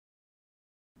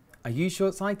Are you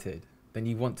short-sighted? Then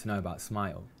you want to know about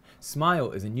Smile.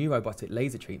 Smile is a new robotic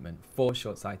laser treatment for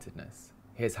short-sightedness.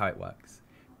 Here's how it works.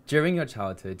 During your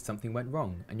childhood, something went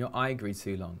wrong and your eye grew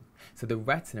too long. So the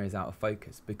retina is out of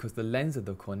focus because the lens of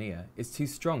the cornea is too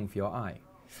strong for your eye.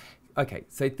 Okay,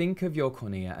 so think of your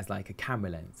cornea as like a camera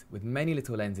lens with many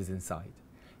little lenses inside.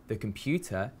 The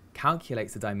computer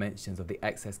calculates the dimensions of the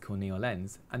excess corneal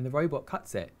lens and the robot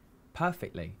cuts it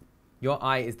perfectly. Your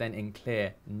eye is then in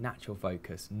clear, natural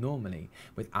focus, normally,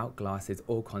 without glasses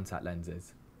or contact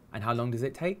lenses. And how long does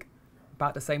it take?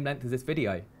 About the same length as this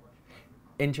video.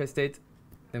 Interested?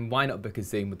 Then why not book a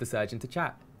Zoom with the surgeon to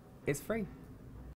chat? It's free.